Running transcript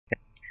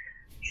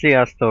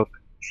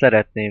Sziasztok!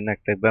 Szeretném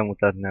nektek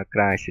bemutatni a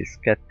Crysis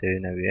 2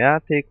 nevű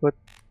játékot.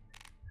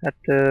 Hát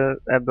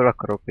ebből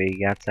akarok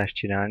végigjátszást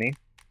csinálni,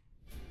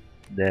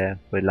 de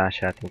hogy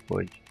lássátok,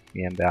 hogy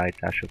milyen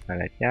beállítások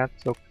mellett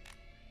játszok.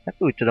 Hát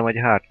úgy tudom, hogy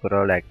a hardcore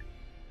a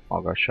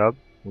legmagasabb,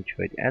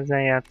 úgyhogy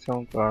ezzel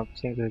játszunk, a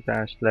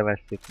szinkronizást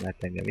levesszük,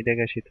 mert engem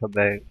idegesít, ha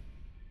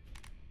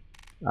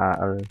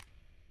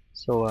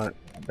szóval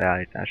a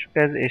beállítások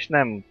ez, és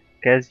nem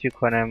kezdjük,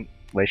 hanem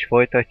vagyis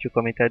folytatjuk,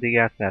 amit eddig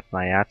járt, mert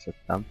már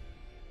játszottam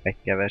egy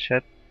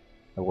keveset,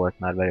 volt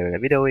már belőle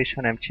videó is,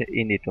 hanem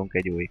indítunk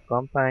egy új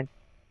kampányt,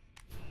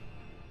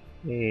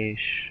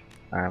 és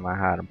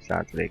már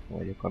 3%-on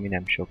vagyok, ami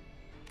nem sok.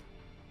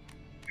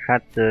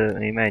 Hát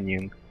mi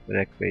menjünk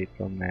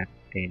rekvéton, mert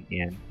én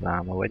ilyen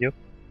láma vagyok.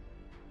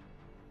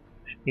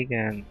 És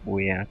igen,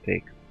 új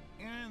játék.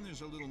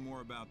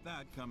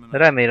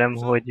 Remélem,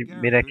 hogy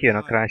mire kijön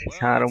a Crysis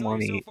 3,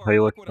 ami, ha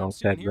jól tudom,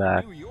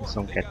 február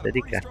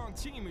 22-e,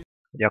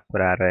 hogy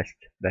akkorára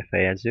ezt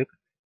befejezzük.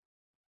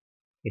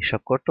 És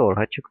akkor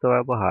tolhatjuk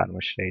tovább a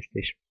 3-as részt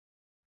is.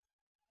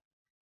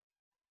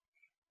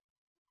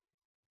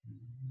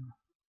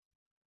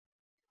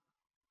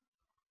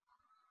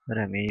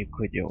 Reméljük,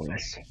 hogy jó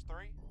lesz.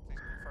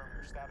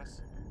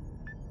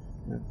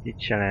 Itt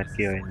se lehet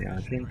kihagyni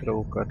az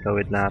intrókat,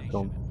 ahogy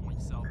látom.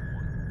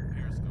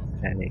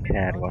 Elég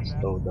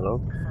hervasztó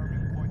dolog.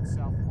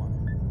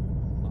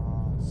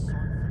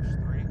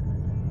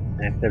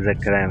 Mert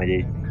ezekkel elmegy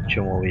egy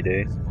csomó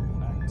idő.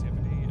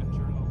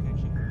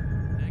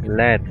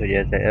 Lehet, hogy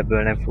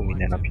ebből nem fog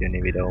minden nap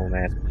jönni videó,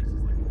 mert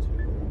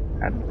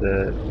hát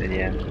egy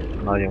ilyen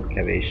nagyon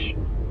kevés,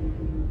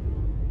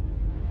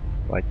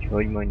 vagy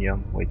hogy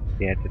mondjam, hogy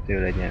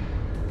érthető legyen.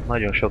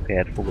 Nagyon sok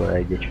helyet foglal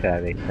egy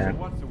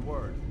felvétel,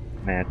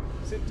 mert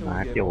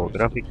már jó a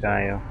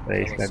grafikája,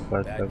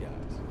 részletgazdag,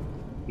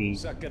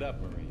 így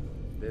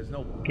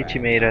kicsi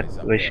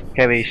méret, és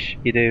kevés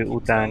idő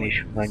után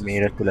is nagy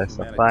méretű lesz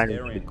a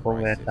fájl, úgyhogy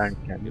konvertálni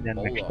kell minden,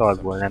 meg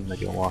startból nem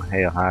nagyon van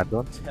hely a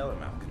hardon.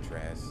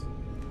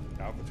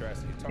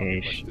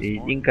 És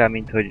így inkább,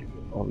 mint hogy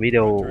a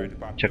videó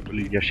csak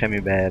így a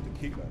semmibe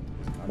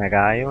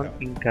megálljon,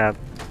 inkább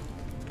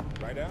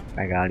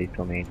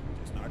megállítom én.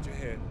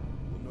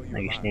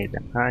 Meg is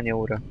nézem hány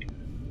óra.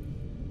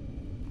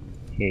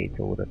 7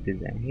 óra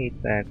 17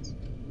 perc.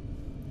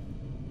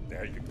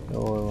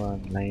 Jól van,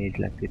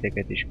 lenézlek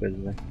titeket is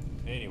közben.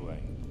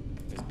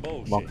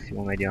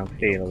 Maximum egy olyan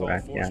fél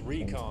órát játszom.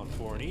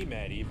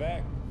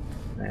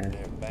 Mert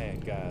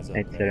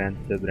egyszerűen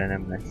többre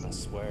nem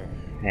lesz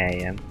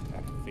helyem.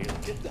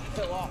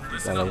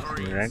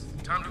 Valószínűleg.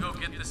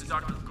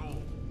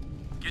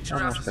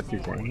 Na most a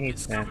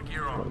 17 perc,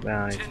 akkor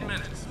beállítom.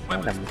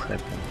 Nem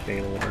muszájban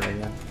fél óra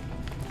legyen.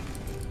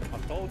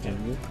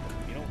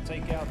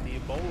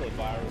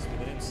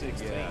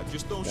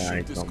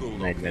 Beállítom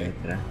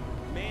 45-re.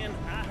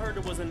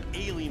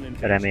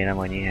 Remélem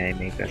annyi hely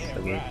még lesz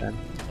a gépen.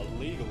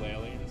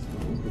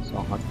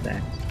 26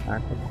 perc.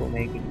 Hát akkor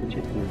még egy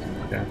kicsit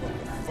húzunk rá.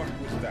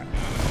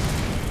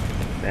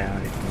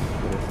 Beállítom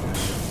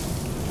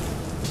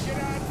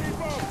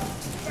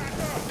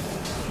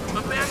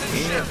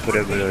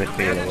körülbelül egy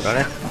fél óra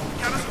lesz.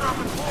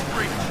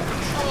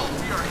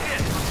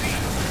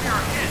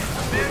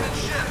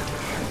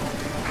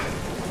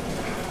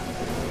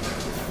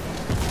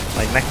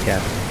 Majd meg kell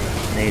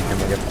néznem,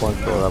 hogy a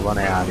kontrollra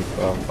van-e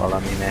állítva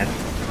valami, mert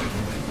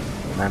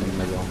nem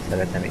nagyon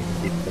szeretem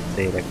itt a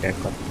térekkel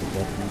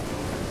kapcsolatni.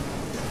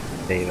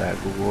 Tével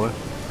Google.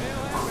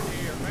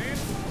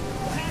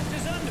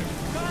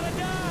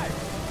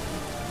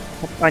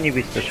 Hát annyi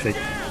biztos, hogy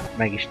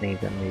meg is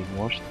nézem még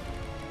most.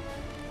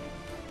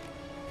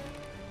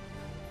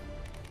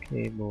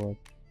 Keyboard,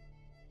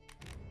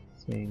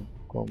 Sync,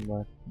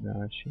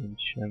 Combat-nál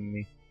sincs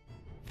semmi.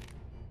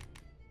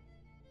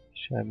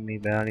 Semmi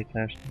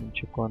beállítás,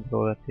 nincs a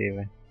kontrollra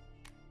téve.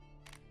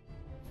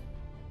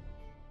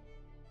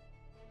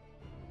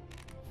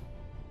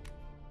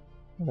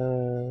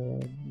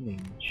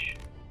 Nincs.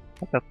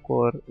 Hát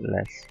akkor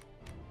lesz.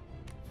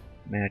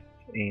 Mert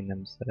én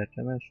nem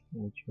szeretem ezt,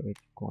 úgyhogy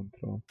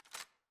kontroll.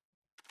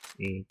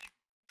 Így.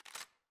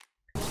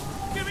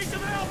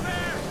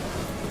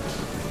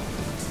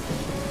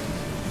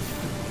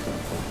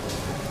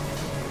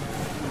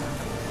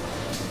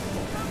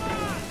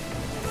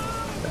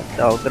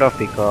 De a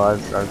grafika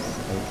az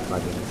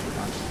nagyon jó.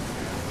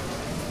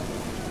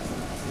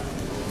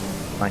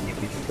 Annyi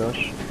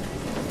biztos.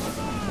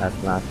 Hát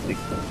látszik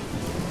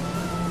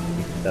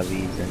itt a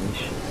vízen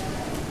is.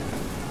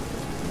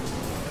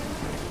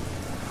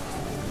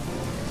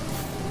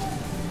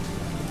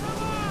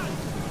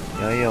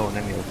 Ja, jó,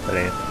 nem jó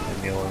felért,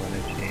 nem jól van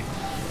öcsém.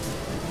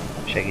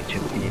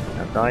 Segítsünk kinyitni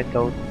az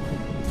ajtót.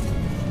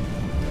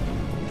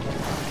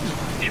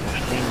 És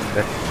most nincs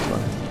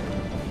beszélve.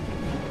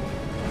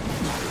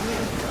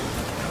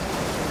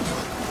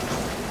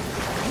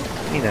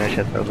 Minden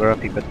esetre a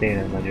grafika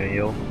tényleg nagyon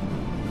jó.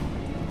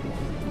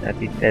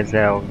 Tehát itt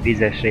ezzel a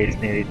vizes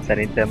résznél itt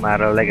szerintem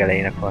már a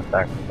legelején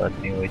akarták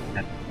mutatni, hogy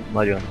hát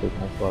nagyon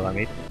tudnak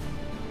valamit.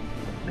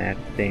 Mert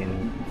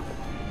tényleg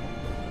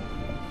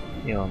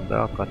Jó,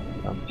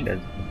 beakadtam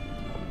chestbe.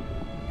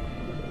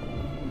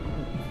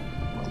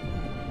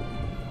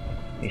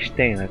 És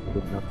tényleg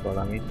tudnak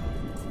valamit.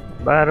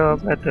 Bár a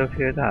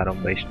Battlefield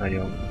 3-ban is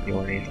nagyon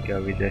jól néz ki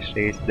a vizes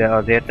rész, de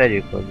azért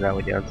tegyük hozzá,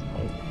 hogy az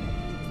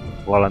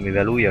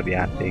valamivel újabb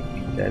játék,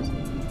 mint ez.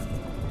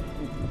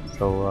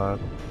 Szóval...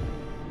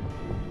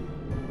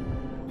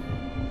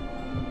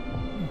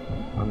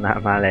 annál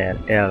már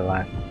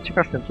elvált. Csak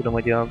azt nem tudom,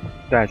 hogy a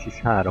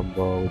Crysis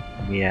 3-ban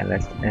milyen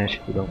lesz, el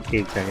sem tudom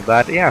képzelni.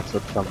 Bár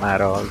játszottam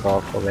már az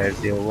alfa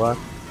verzióval.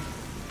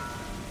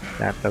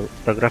 Tehát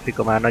a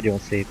grafika már nagyon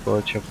szép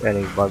volt, csak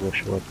elég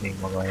bugos volt még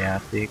maga a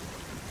játék.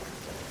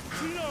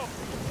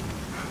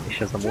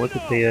 És az a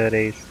multiplayer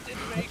rész,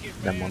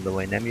 nem mondom,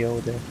 hogy nem jó,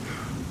 de...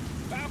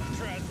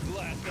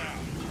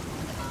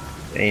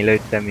 én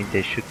lőttem, mint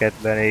egy süket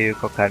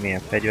beléjük,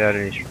 akármilyen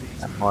fegyverrel, és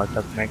nem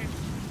haltak meg.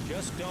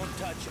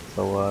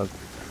 Szóval,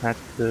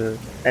 hát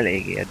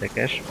elég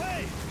érdekes.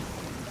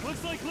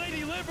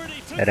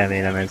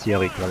 Remélem ez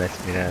javítva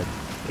lesz, mire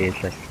kész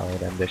lesz a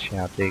rendes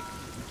játék.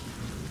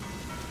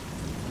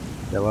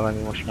 De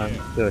valami most már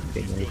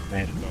történik,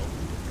 mert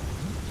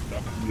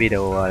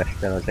videóval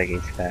lesz el az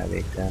egész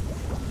felvétel.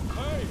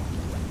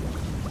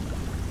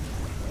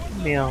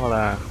 Mi a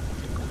halál?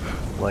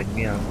 Vagy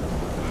mi a...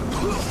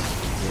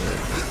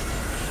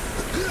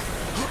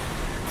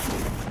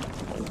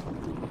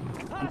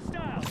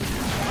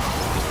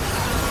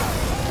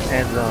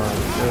 ez a...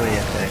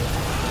 öljetek!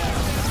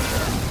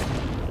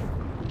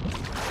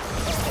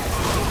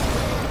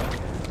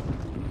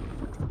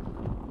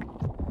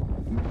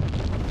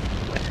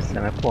 Persze,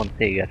 mert pont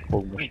téged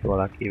fog most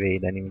valaki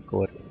védeni,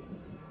 mikor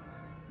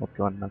ott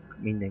vannak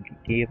mindenki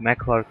kép,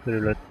 meghal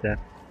körülötte.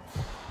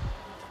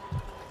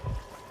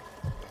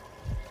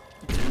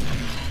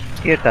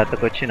 Írtátok,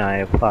 hogy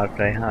csinálja a Far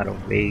Cry 3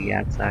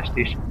 végigjátszást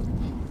is.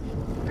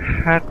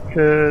 Hát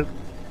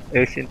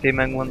őszintén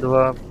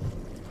megmondva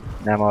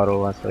nem arról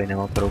van szó, hogy nem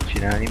akarok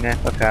csinálni,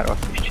 mert akár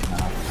azt is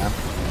csinálnám.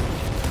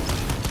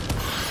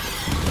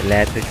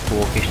 Lehet, hogy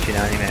fogok is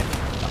csinálni, mert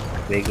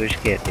végül is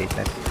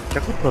kértétek.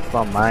 Csak ott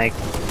van Mike,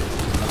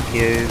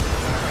 aki ő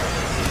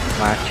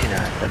már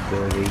csinált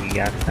ebből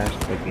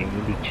végigjátszást, vagy még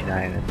mindig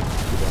csinálja, nem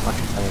tudom, azt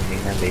hiszem, hogy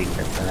még nem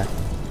végzett vele.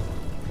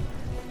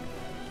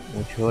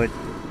 Úgyhogy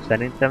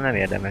szerintem nem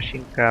érdemes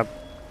inkább,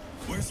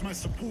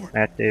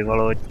 mert ő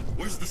valahogy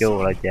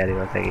jól adja elő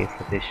az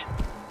egészet és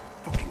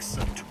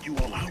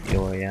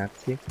jól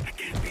játszik.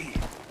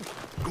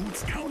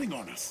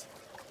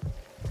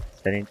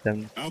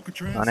 Szerintem,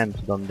 nem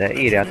tudom, de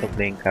írjátok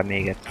le inkább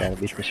még egyszer,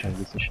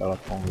 biztos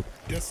alapon, hogy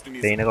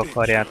tényleg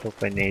akarjátok,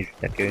 vagy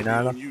nézitek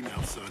őnála.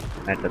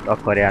 Mert hát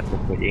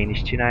akarjátok, hogy én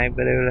is csináljak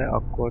belőle,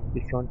 akkor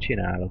viszont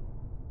csinálok.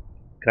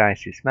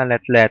 Crysis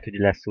mellett lehet, hogy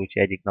lesz úgy,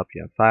 hogy egyik nap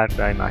jön Far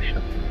Cry, másik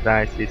nap jön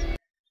Crysis,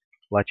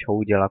 vagy ha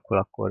úgy alakul,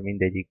 akkor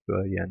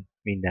mindegyikből jön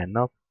minden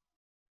nap.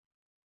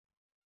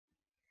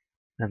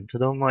 Nem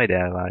tudom, majd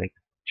elválik.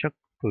 Csak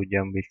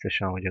tudjam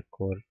biztosan, hogy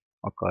akkor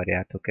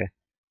akarjátok-e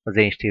az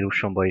én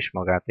stílusomban is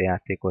magát a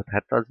játékot.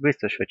 Hát az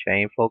biztos, hogyha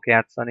én fogok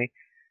játszani,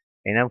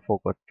 én nem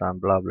fogok ottan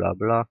bla bla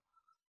bla,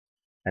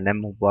 mert nem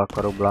mukba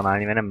akarok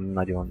blamálni, mert nem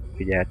nagyon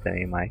figyeltem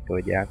én Mike,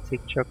 hogy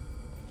játszik, csak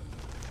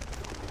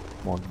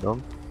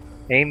mondom.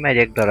 Én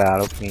megyek,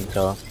 darálok, mint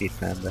a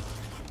Hitmanbe.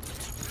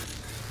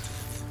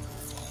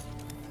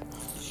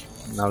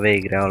 Na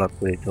végre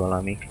alakul itt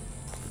valami.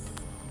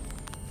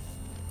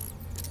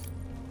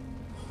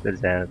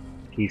 Közel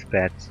 10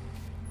 perc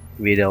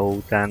videó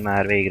után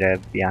már végre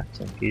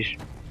játszunk is.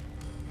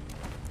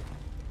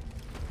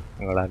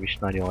 Legalábbis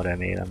nagyon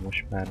remélem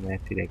most már,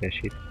 mert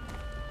idegesít.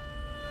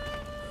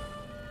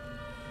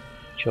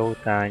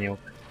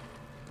 Csótányok.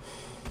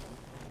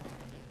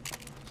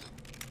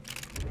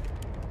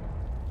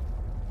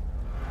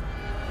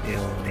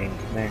 Jó,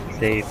 nézd meg,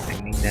 szép,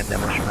 meg minden, de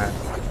most már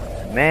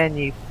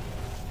mennyi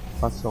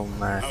faszom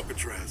már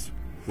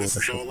kurva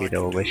sok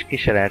videóba, és ki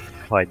se lehet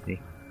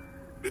hagyni.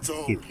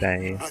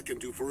 Kipeljé.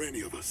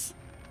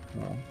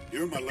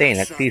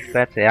 Tényleg 10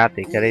 perc a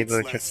játék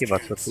eléből csak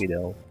kibaszott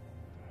videó.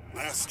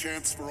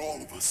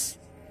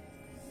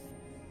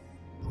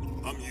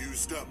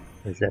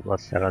 Ezzel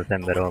basszál az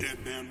ember a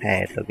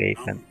helyet a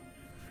gépen.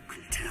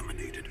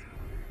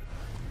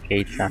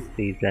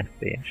 210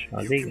 FPS,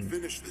 az igen?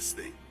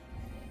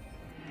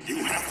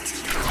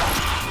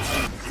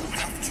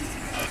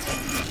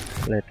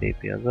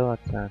 Letépi az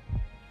arcát.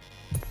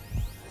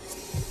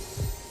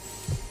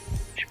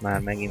 És már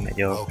megint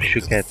megy a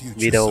süket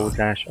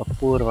videózás. A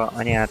kurva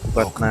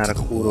anyátokat már a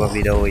kurva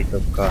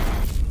videóitokkal.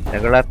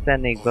 Legalább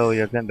tennék be, hogy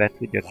az ember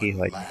tudja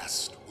kihagyni.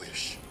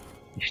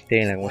 És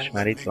tényleg most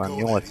már itt van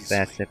 8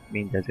 percet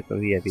mindezek a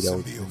hülye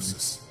videók.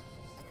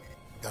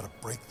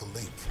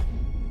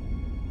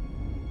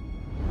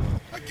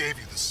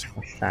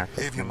 Azt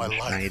szálltok,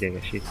 most már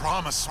idegesít.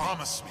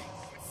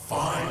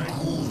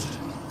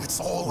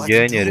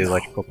 Gyönyörű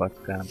vagy,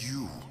 kopackám.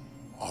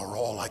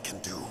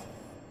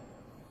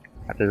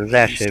 Hát ez az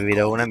első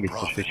videó nem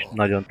biztos, hogy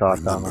nagyon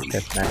tartalmas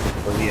lesz,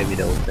 mert a hülye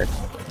videót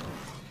tesznek.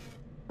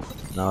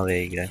 Na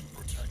végre.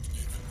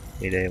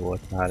 Ideje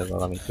volt már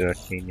valami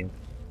történjön.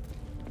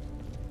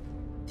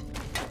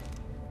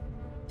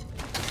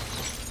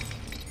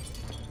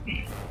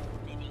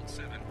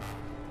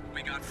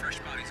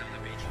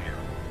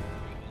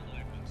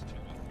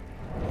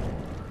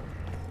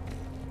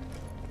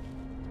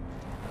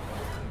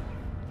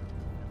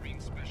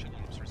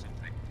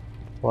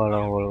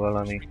 Valahol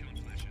valami.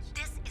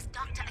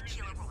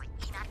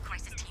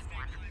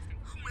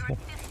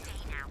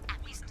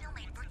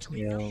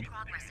 Jó.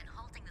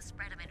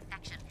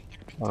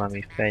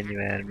 Valami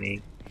fegyver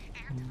még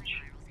nincs.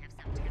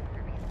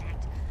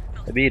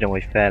 De bírom,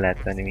 hogy fel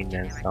lehet venni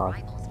minden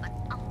szart.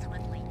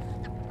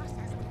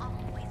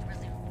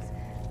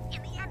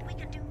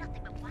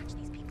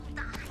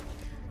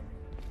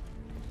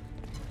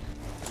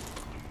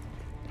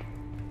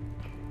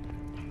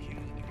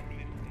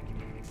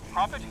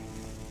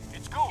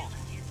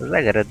 Az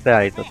egeret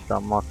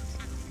beállítottam max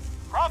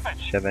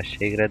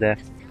sebességre, de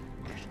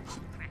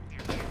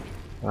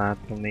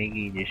látom még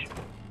így is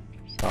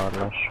szar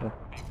lassú.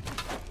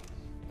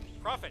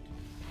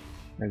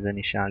 Ezen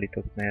is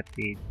állítok, mert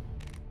így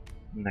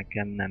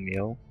nekem nem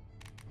jó.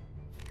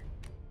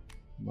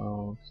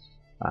 Mouse.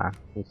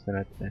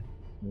 25-re.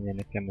 Ugye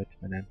nekem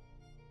 50-en.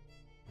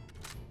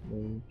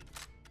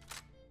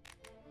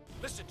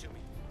 Listen to me.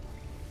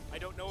 I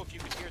don't know if you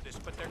can hear this,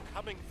 but they're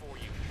coming for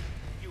you.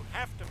 You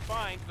have to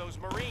find those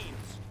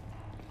Marines.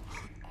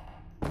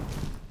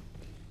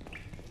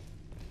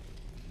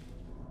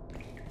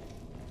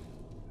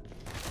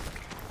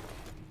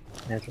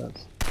 Ez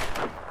az.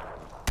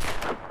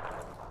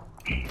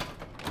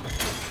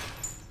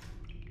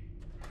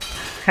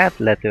 Hát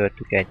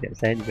letörtük egy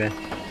az egybe.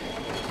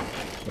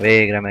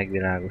 Végre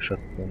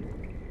megvilágosodtunk.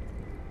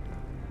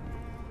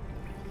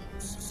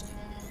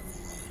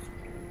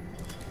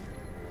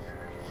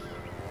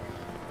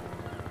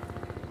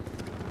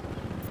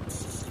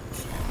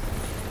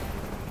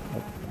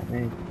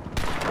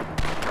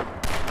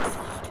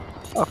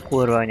 A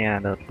kurva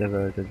anyádat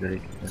lövöldözöl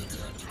itt.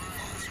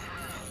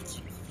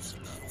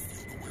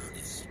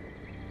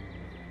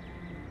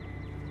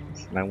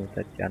 Ezt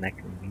megmutatja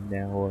nekünk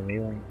mindenhol mi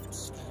van.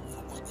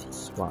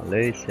 Van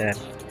lőszer.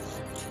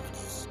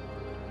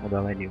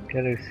 Oda megyünk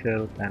először,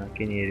 utána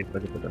kinyírjuk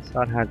azokat a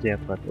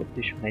szarháziakat, ott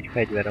is van egy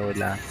fegyver, ahogy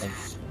látom.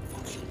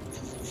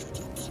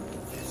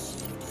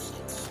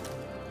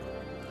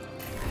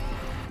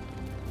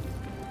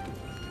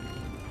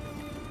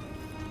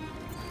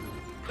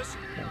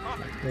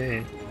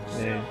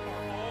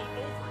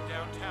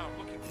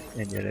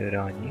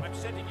 Egyelőre annyi.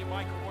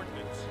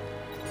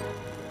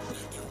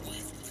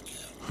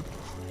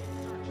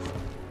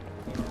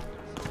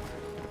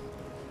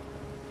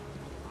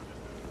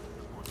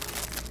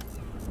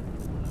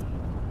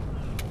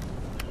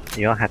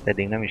 Ja, hát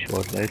eddig nem is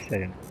volt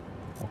lőszerünk.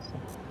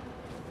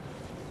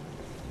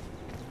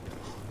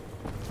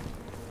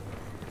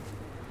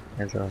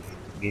 Ez az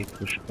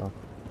géppuska.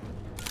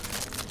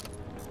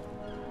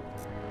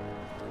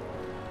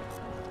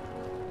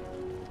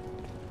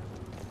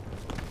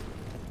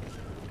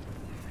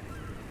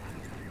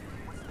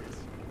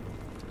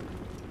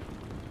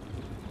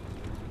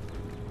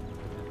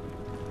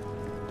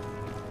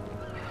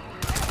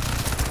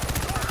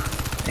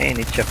 Én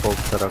itt se fogok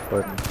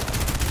szarakodni.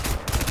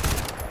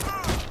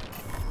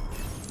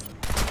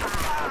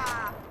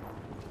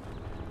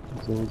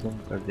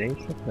 Zúzunk az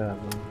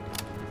éjszakában.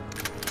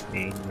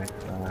 Én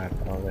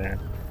megtaláltam vele.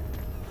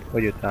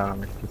 Hogy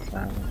utálom ezt a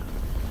számot?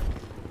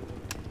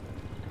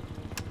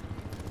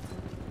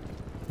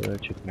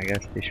 Töltsük meg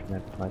ezt is,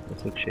 mert majd ha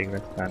szükség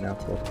lesz rá,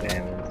 akkor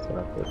kelljen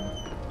szarakodni.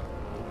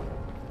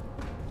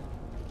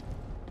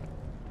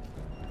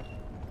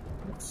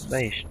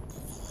 Be is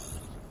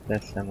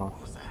teszem a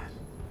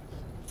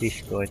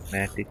pisztolyt,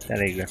 mert itt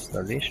elég lesz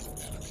az is.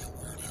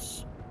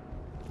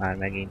 Már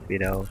megint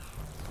videó.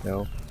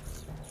 Jó.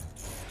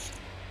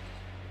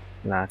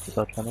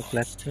 Láthatatlanok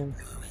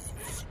lettünk.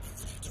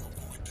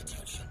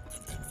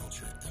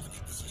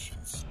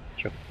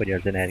 Csak hogy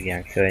az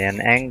energiánk szóljen.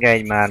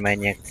 Engedj már,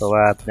 menjek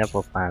tovább, ne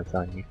pofázz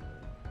annyit.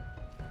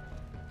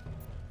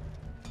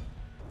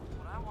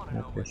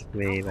 Hát ezt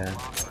vével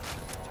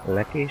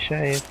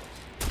lekéseljük.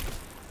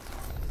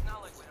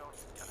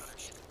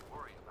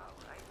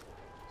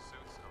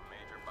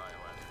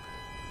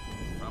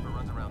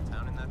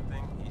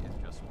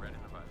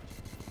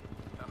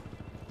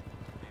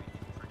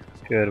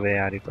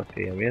 Körbejárjuk a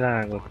fél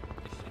világot.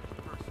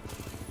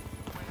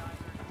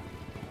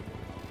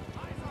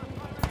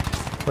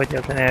 Hogy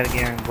az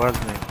energiánk,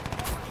 bazd meg!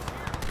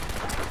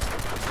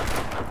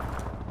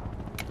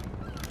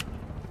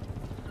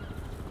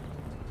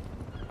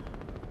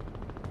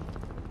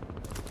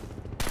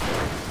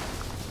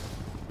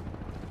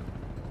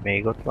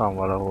 Még ott van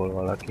valahol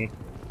valaki.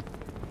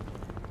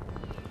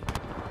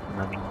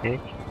 Na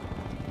mindegy.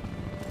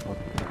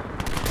 Ott.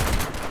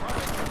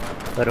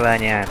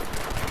 Törványát!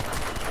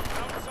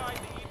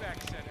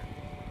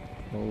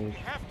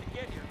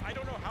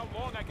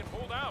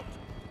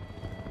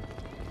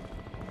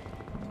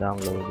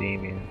 Download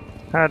email.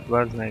 Hát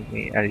bazd meg,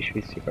 mi el is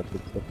visszük a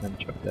cuccot, nem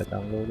csak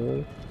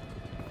ledownloadoljuk.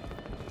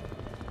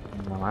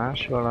 Na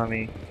más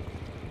valami.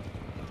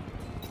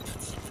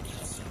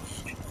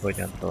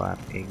 Hogyan tovább?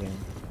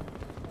 Igen.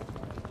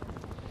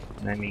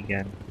 Nem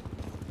igen.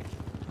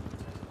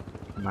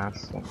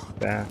 Másszunk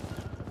be.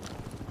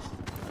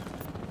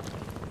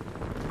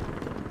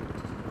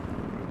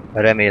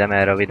 Remélem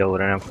erre a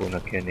videóra nem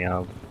fognak jönni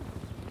a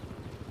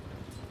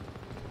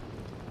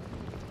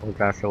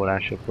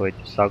hozzászólások, hogy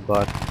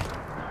szaggat,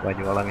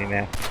 vagy valami,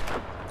 mert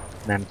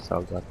nem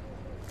szaggat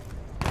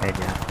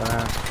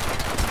egyáltalán.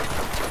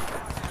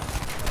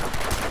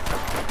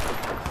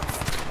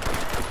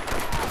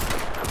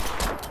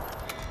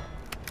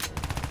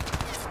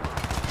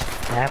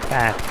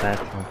 Persze.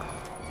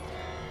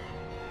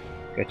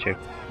 Köcsög,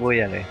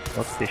 bújj elé,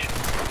 ott is.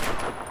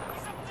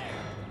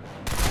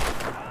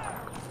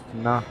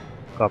 Na,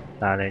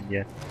 kaptál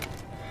egyet.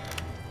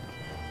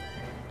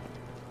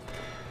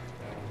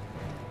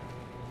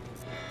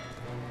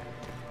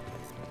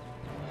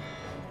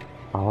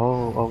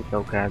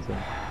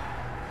 Autókázunk.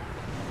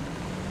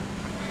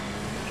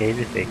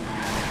 Kéziték?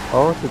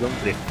 Tudunk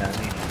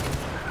driftálni is.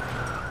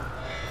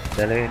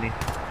 De lőni?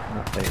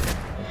 Na,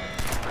 fejlődni.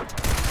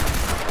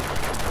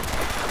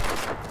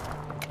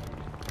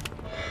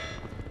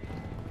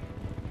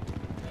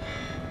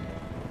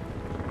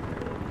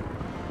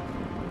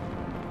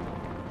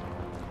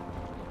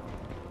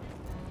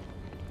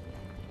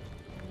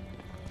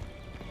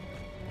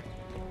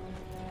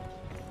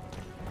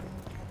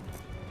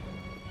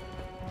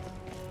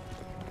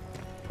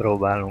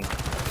 Próbálunk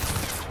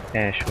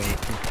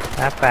elsúnyítni.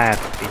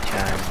 Párt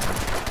picsálni.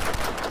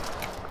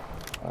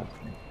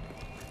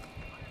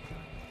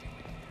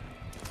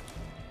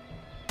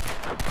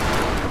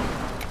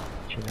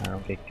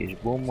 Csinálunk egy kis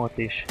boomot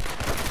is.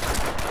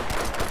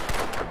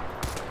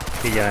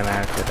 Figyelem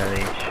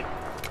elterelés.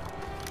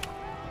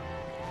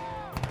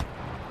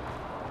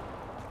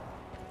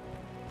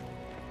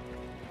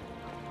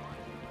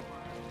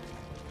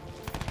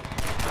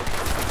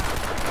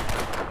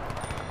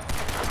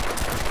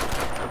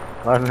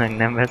 Az meg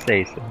nem vesz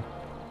észre.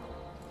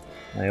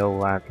 Na jó,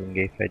 váltunk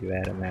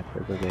gépfegyverre, mert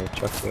ez azért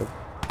csak jobb.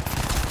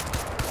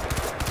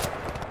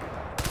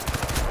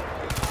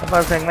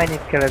 Az meg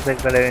mennyit kell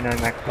ezekbe lőni,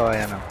 hogy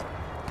meghalljanak?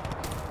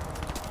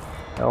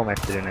 Jó,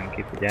 messziről nem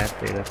ki tud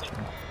átvélet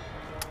sem.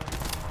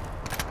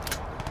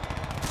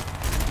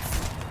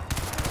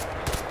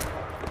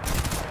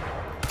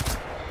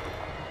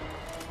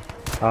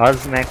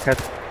 Az meg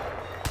hát...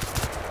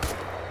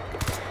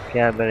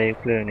 kell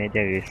beléjük lőni egy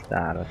egész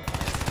tárat.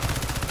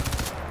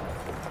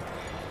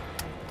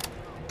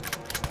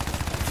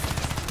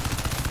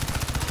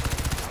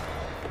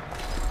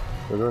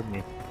 Tudod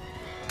mit?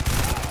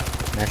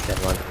 Messze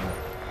vagy meg.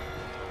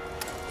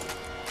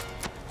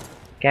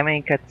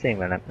 Keménykedsz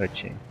velem,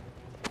 öcsém.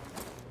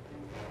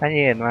 Hát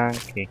nyírd már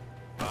ki.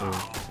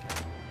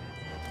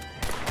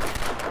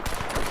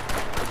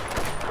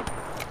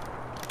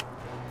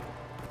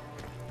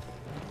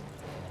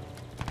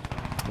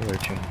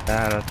 Töltsünk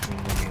tárat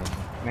minden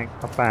jónak. Meg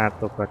a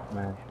pártokat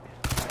már.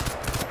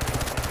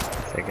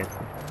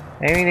 Szegeszi.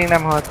 Még mindig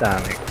nem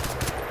haltál még.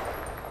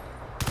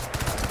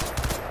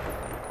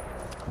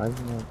 Az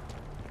meg.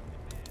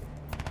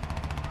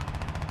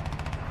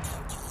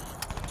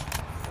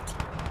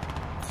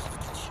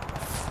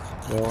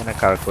 Jó, ne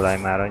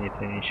kalkulálj már annyit,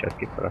 hogy én is ott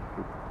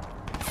kiparadtuk.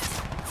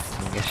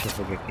 Még ezt sem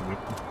fogja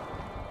kinyitni.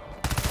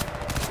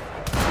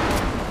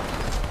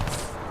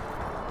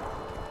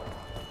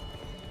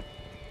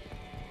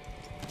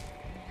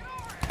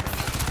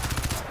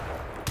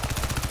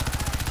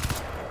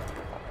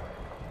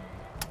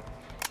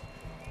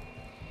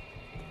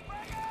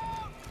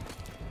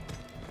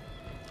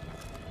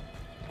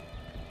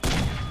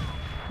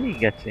 Hí,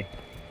 geci.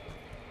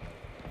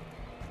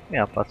 Mi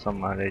a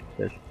faszommal lőtt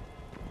ez?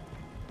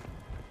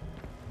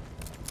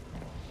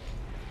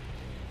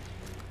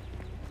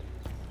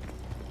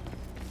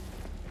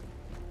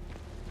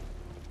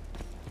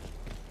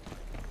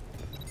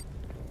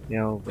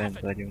 Jó, bent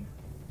vagyunk.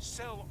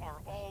 Cell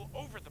are all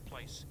over the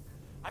place.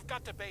 I've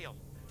got to bail.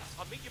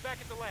 I'll meet you back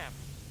at the lab.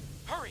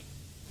 Hurry!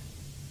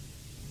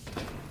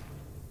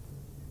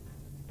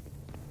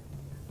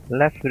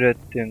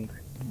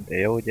 Lefürödtünk, de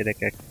jó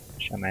gyerekek,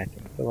 sem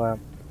mehetünk tovább.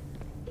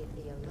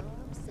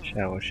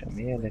 Sehol sem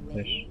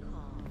érdekes.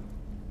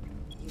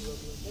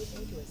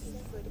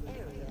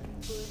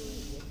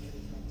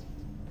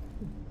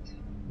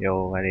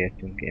 Jó,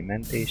 elértünk egy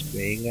mentést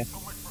végre.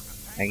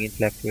 Megint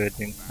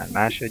lefürödünk, már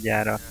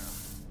másodjára.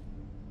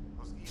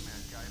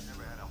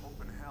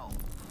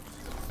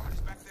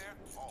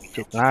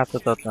 Kicsit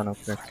láthatatlanok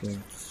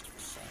leszünk.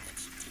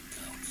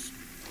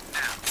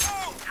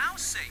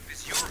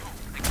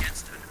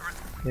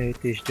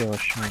 Itt is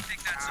gyorsan.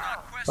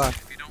 Már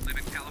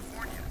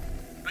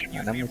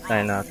nem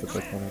muszáj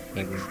láthatatlanok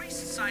legyünk.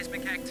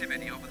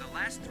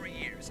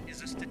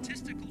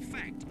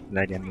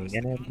 Legyen még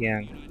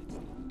energiánk.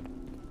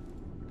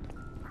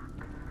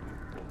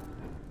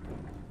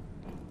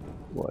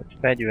 Volt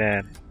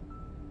fegyver.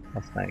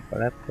 Használjuk a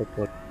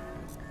laptopot.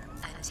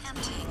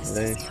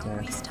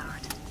 Lőszer.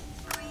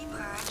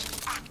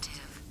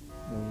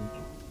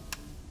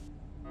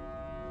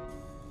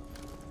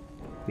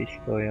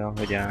 Pisztolya,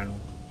 hogy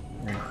állunk.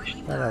 Ez is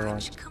tele van.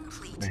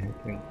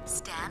 Mehetünk.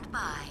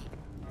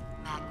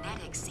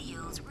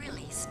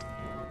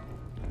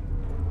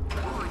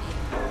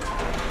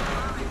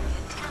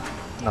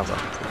 Na van.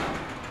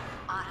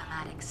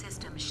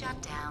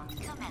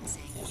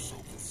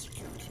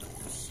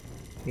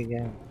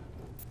 Igen.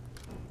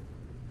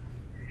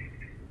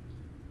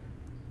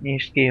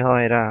 Nyisd ki,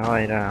 hajrá,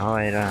 hajrá,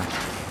 hajrá!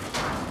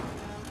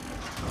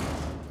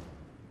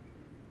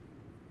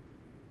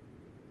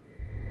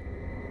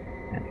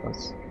 Ez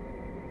az.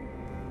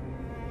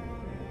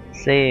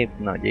 Szép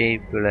nagy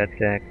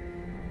épületek.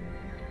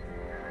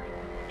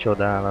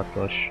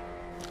 Csodálatos.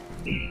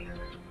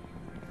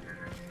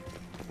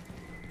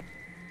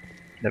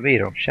 De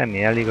bírom,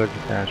 semmi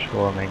eligazítás,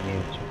 hol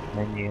menjél, csak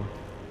menjél.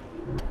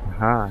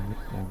 Aha,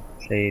 itt van.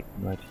 Szép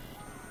nagy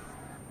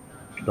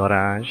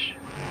darázs.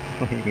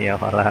 Mi a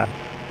halál?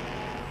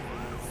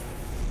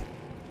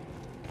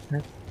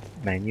 Hát,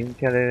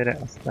 menjünk előre,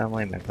 aztán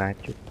majd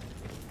meglátjuk.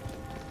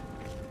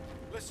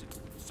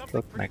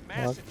 Ott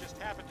meghalt.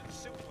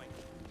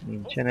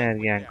 Nincs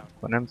energiánk,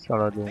 akkor nem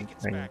szaladunk,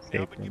 menjünk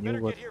szépen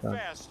nyugodtan.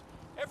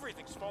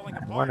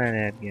 Már van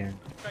energiánk,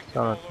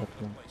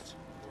 szaladhatunk.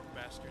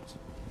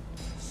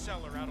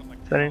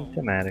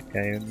 Szerintem erre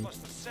kell jönni.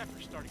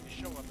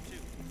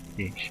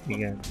 És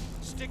igen.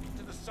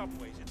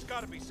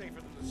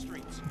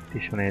 Itt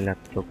is van egy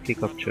laptop,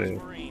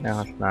 kikapcsoljuk. Ne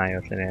használja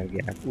az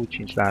energiát, úgy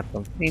sincs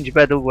látom. Nincs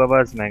bedugva,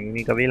 bazd meg,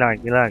 míg a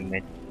világ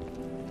megy.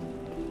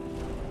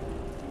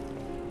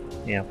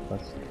 Mi a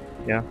fasz?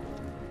 Ja.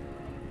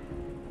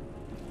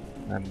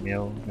 Nem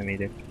jó, nem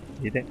ide.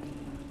 Ide.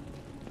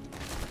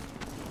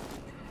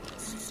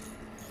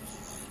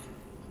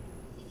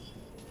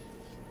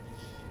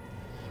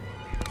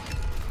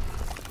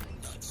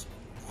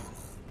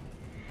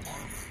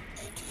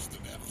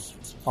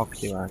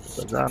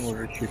 Aktiváltuk az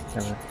armory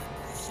systemet.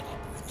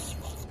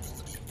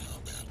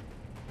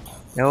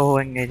 Jó,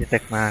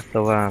 engedjetek már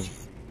tovább.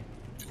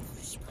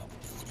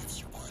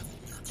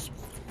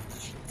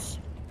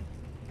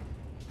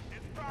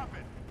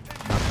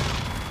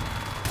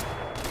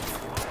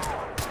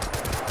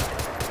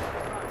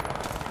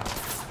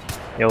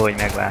 Jó, hogy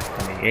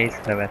megvártam, még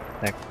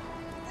észrevettek.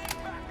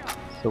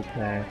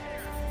 Szuper.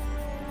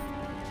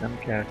 Nem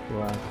kell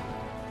tovább.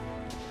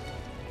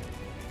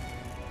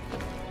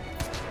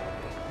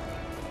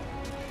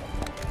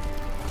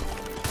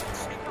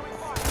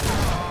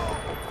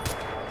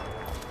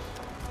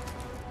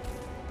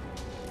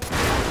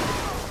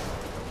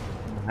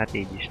 Hát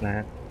így is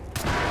lehet.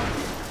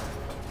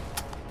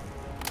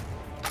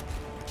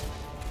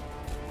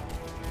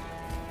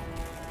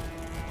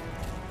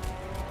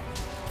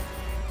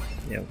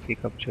 Jó,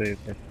 kikapcsoljuk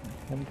ezt.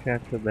 Nem kell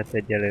többet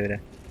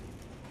egyelőre.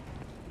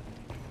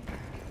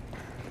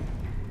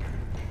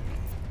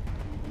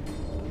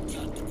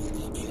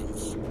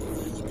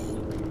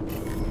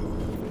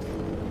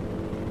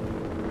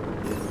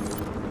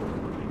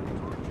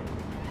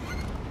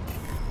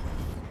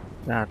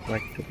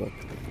 Láthatjuk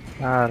ott.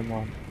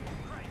 Hárman.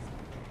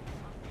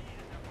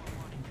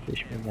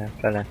 És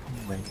mindenfele,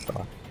 minden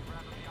szar.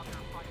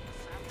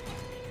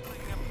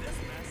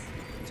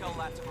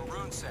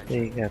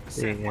 Téged.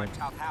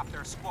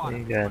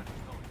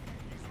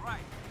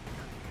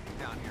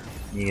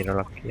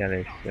 Nyíralak ki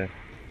először.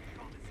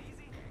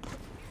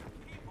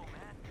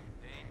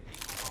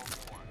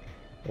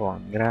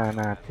 Van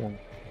gránátunk.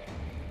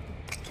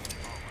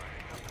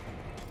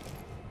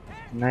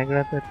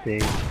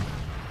 Meglepetés.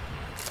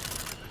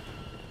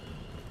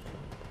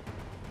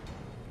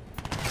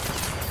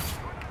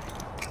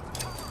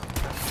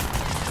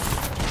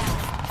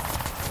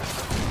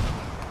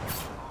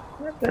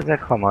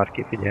 Ezek hamar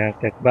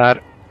kifigyeltek,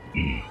 bár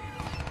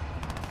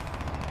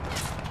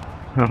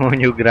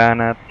mondjuk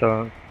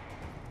gránáttal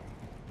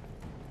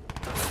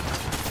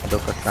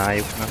adok a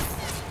szájuknak.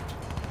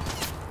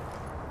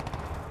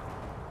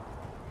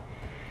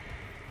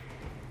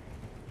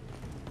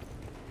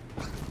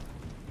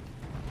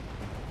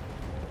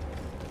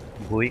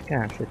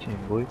 Bujkálsz, öcsém,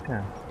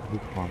 bujkálsz?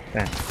 Itt van,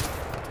 fenn.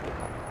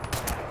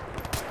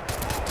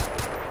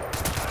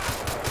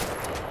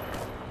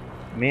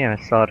 Milyen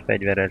szar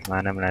fegyver ez,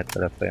 már nem lehet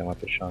vele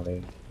folyamatosan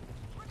lőni.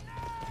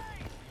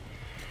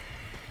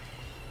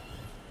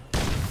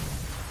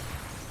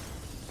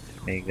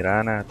 Még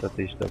gránátot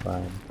is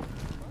dobálni.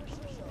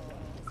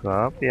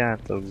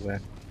 Kapjátok be!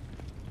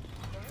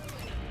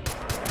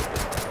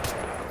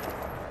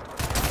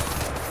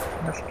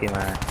 Ez ki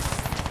már?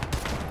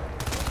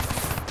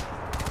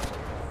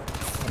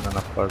 Onnan a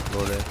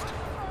faszból lőtt.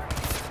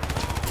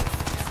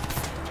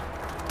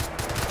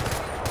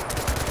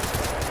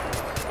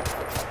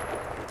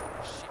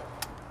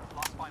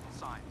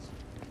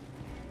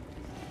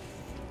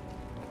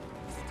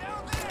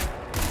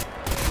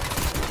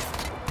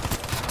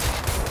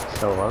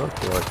 Szóval ott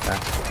voltál.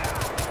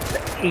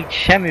 De így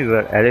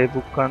semmiből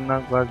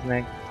előbukkannak, bazd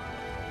meg.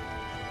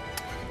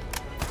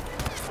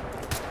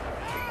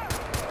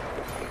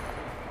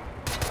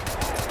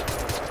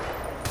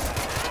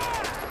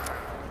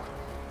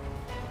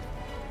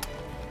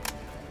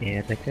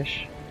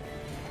 Érdekes.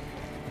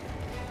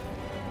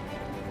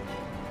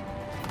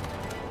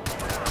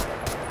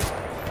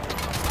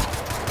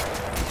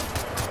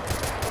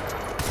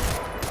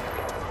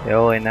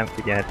 Jó, hogy nem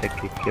figyeltek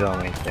ki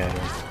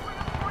kilométerre.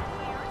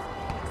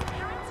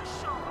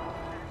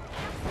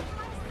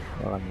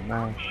 Valami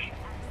más.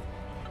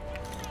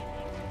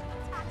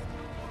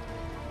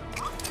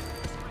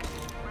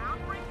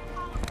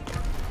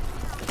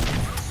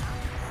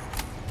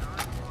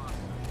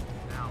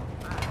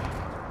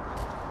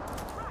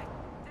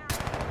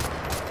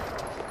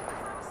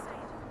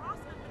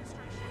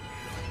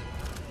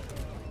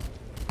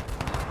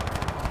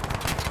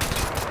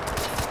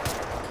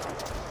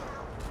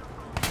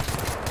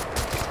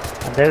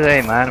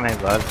 Dögölj már meg,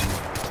 bazd!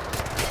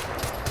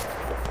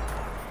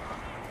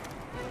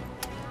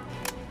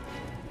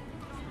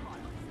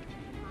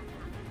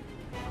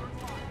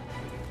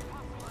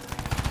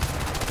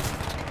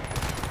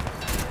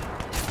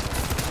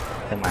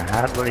 Te már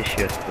hátból is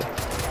jöttél.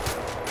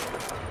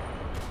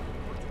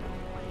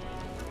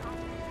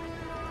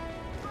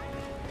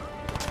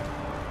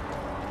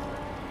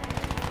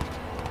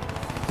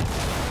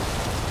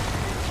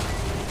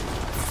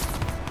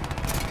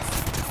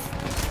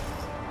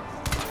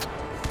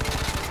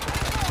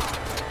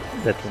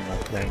 De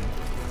tudnak lenni.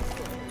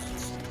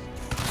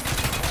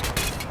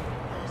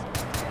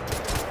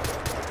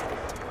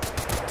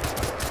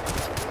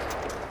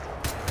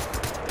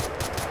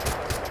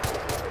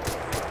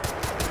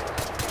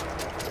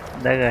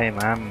 Dögölj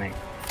már meg!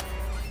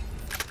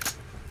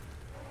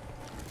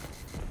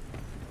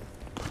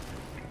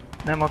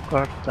 Nem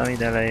akartam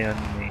ide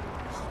lejönni.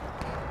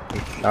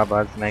 Vissza,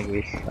 bazd meg,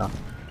 vissza.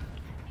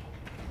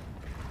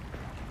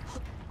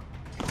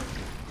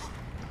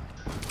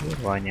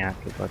 Kurva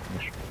anyátokat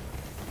most.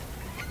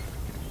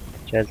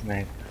 Csezd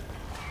meg.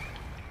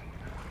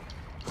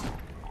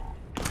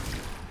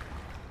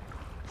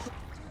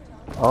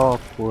 Ó,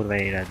 kurva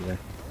életbe.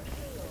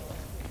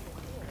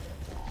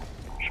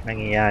 És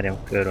megint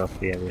járjam körül a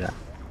félvilág.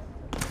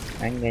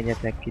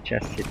 Engedjetek,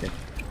 kicsesztitek.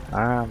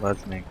 Á,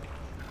 bazd meg.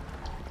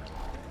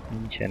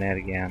 Nincs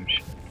energiám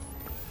sem.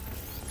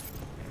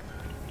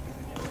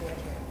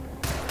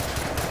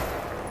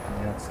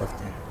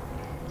 Játszhatni.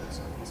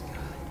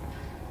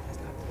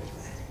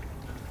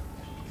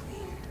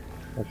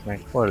 Ez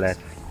meg hol lehet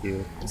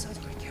kijutni?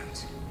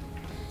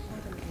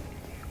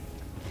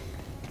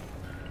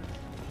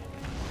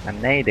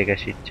 Hát ne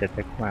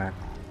idegesítsetek már!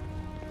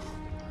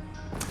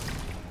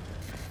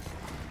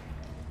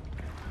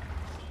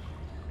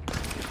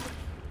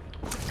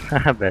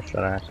 Haha,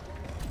 beszarás!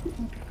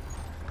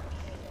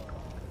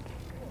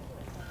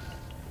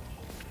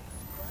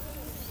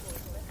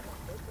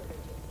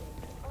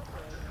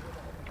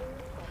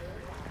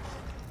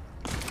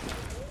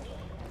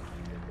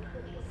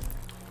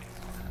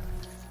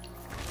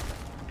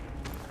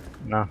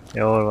 Na,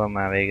 jól van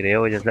már végre, jó,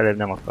 hogy az előbb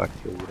nem akart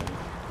kiugrani.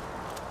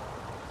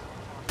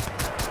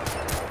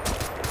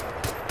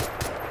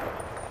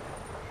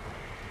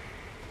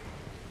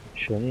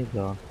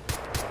 Sonizol?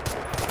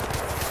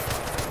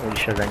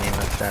 Úgyis az enyém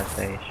leszel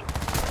te is.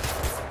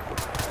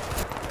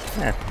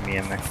 Hát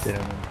milyen messzire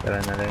nem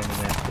kellene lőni,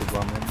 mert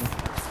tudban menni.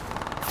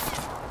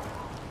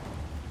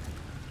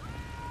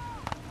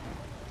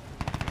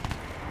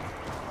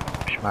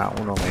 És már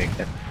unom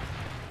őket.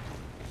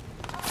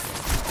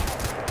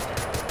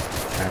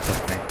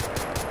 Hát meg.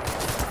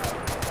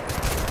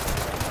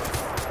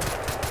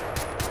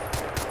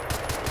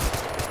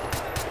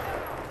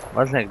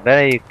 Aznek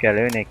belejük kell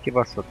lőni egy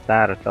kibaszott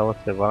tárat ahhoz,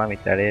 hogy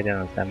valamit elérjen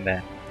az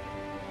ember.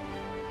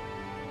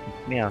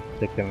 Mi a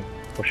tököm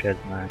fos ez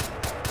már?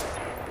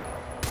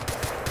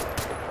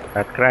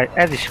 Tehát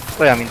ez is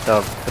olyan, mint a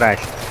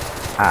Crysis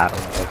 3.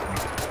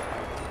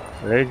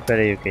 Lőd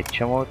beléjük egy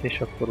csomót, és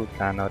akkor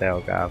utána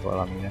reagál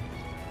valamire.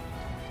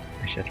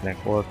 Esetleg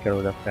hol kell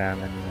oda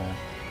felmenni, mert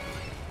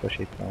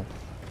tosítom.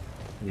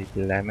 Így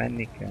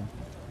lemenni kell.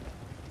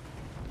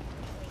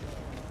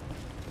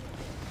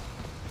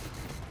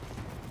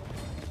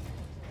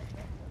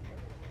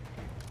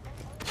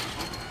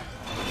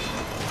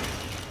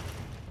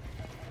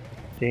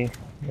 Ti,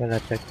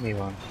 veletek mi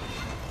van?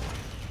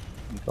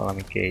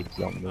 Valami két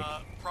zombi.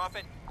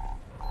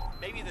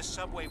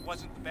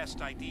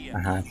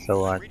 Aha,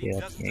 szóval ti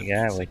ott még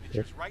el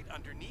vagytok.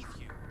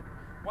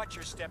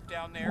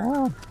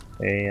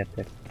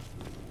 Jöjjetek.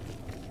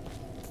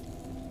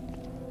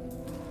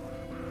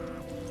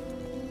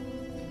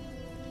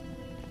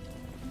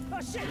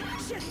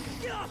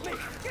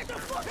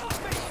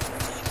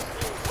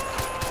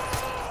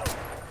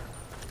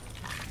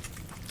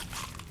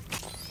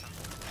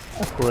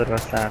 A kurva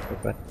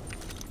szátokat.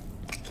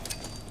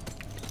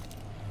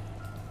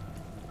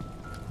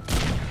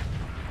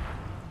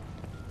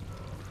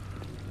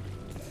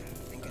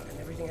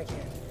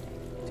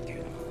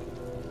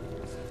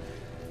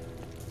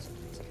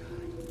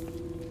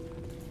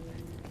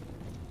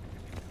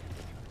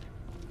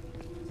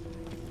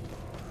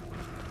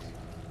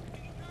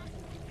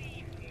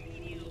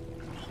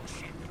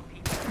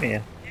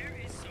 Miért?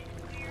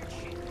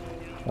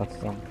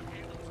 Azt.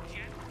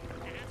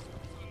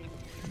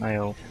 Na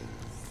jó.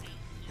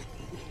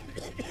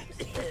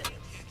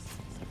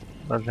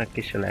 Azzal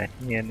ki se lehet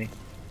nyírni.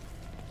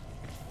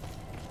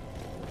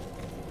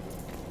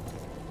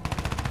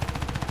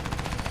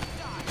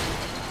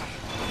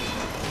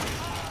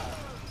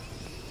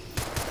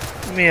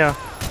 Mi a?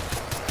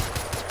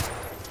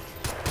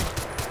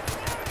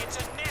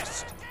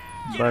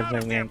 Bazd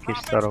meg, milyen kis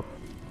szarok.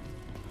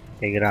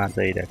 Még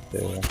ráza ideg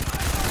tőle.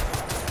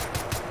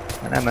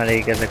 Nem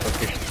elég ezek a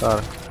kis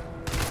szar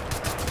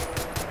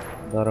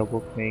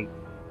darabok, még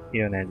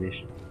jön ez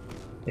is.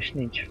 És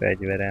nincs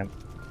fegyverem.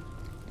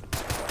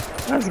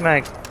 Az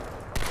meg!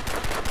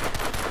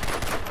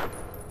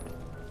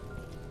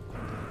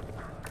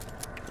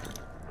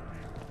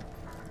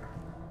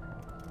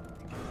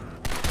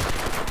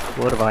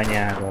 Kurva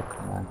anyádat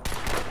már.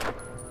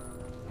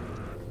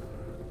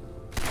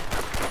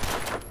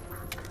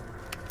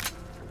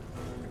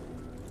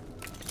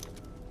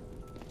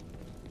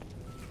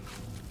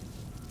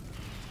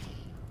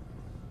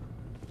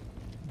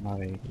 Na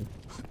végül.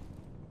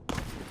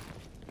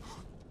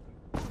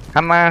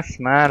 Hamász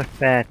már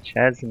fel,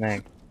 csezd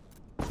meg!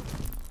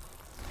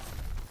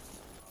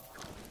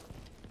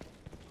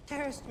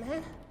 Terrorist,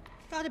 man.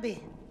 Gotta be.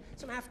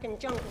 Some African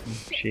jungle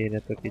shit.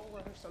 Sírjatok itt.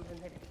 Or something,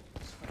 maybe.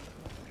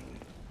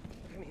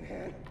 Look at me,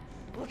 man.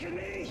 Look at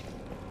me!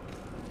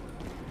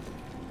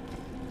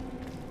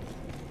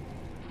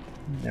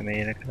 Nem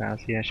érek rá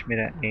az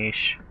ilyesmire,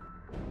 és...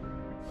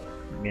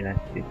 Mi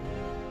lett itt?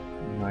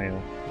 Na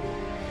jó.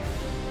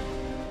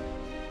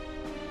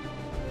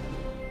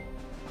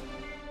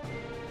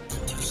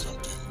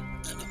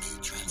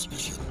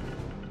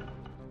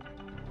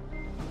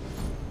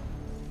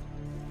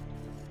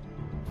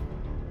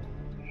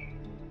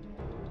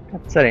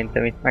 Hát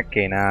szerintem itt meg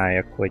kéne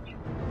álljak, hogy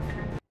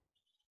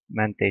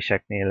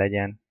mentéseknél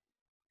legyen.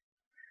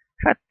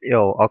 Hát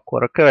jó,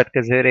 akkor a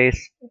következő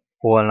rész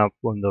holnap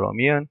gondolom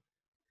jön.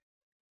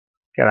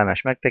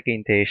 Kellemes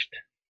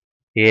megtekintést,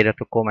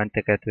 írjatok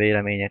kommenteket,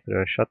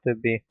 véleményekről,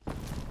 stb.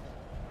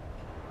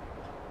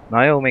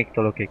 Na jó, még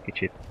tolok egy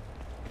kicsit.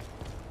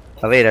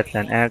 Ha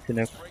véletlen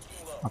eltűnök,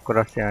 akkor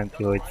azt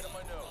jelenti, hogy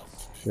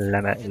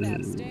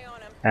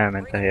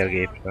elment a hely a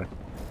gépről.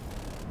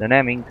 De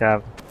nem,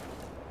 inkább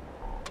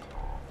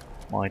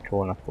majd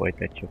holnap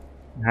folytatjuk.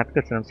 Hát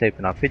köszönöm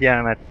szépen a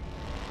figyelmet.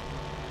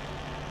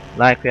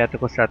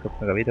 Lájkoljátok, osszátok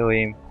meg a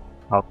videóim,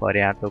 ha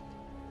akarjátok.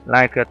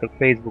 Lájkoljátok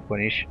Facebookon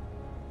is,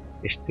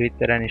 és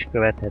Twitteren is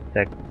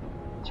követhettek.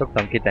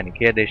 Szoktam kitenni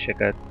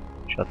kérdéseket,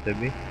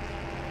 stb.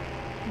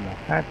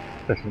 Na hát,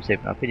 köszönöm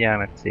szépen a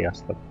figyelmet,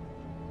 sziasztok!